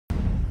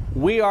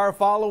We are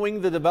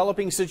following the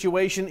developing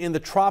situation in the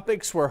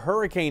tropics where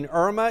Hurricane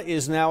Irma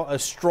is now a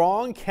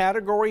strong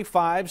Category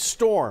 5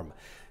 storm.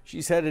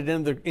 She's headed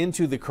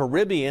into the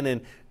Caribbean and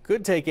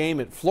could take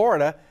aim at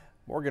Florida.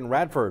 Morgan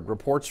Radford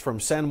reports from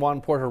San Juan,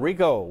 Puerto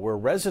Rico, where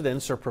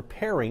residents are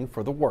preparing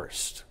for the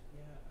worst.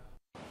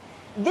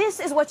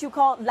 This is what you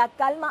call la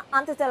calma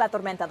antes de la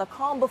tormenta, the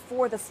calm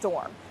before the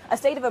storm. A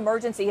state of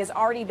emergency has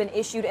already been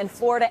issued in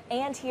Florida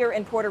and here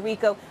in Puerto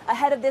Rico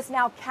ahead of this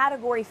now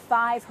Category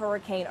 5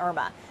 Hurricane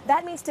Irma.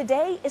 That means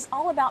today is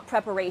all about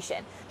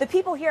preparation. The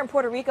people here in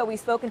Puerto Rico we've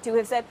spoken to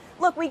have said,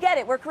 look, we get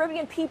it. We're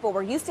Caribbean people.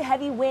 We're used to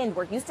heavy wind.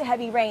 We're used to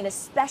heavy rain,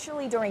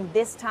 especially during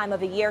this time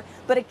of the year.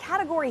 But at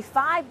Category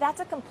 5, that's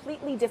a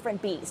completely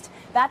different beast.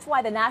 That's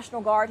why the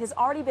National Guard has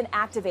already been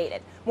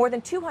activated. More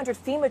than 200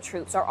 FEMA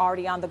troops are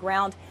already on the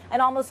ground,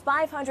 and almost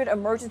 500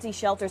 emergency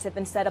shelters have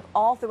been set up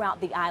all throughout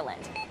the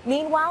island.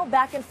 Meanwhile,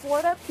 back in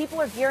Florida,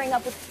 people are gearing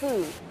up with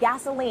food,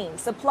 gasoline,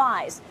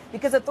 supplies,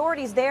 because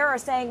authorities there are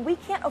saying we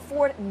can't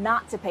afford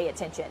not to pay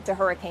attention to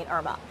Hurricane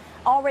Irma.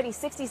 Already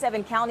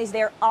 67 counties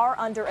there are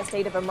under a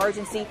state of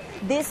emergency.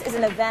 This is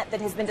an event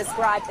that has been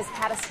described as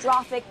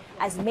catastrophic,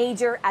 as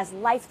major, as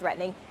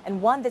life-threatening,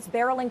 and one that's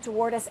barreling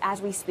toward us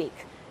as we speak.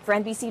 For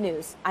NBC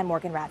News, I'm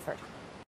Morgan Radford.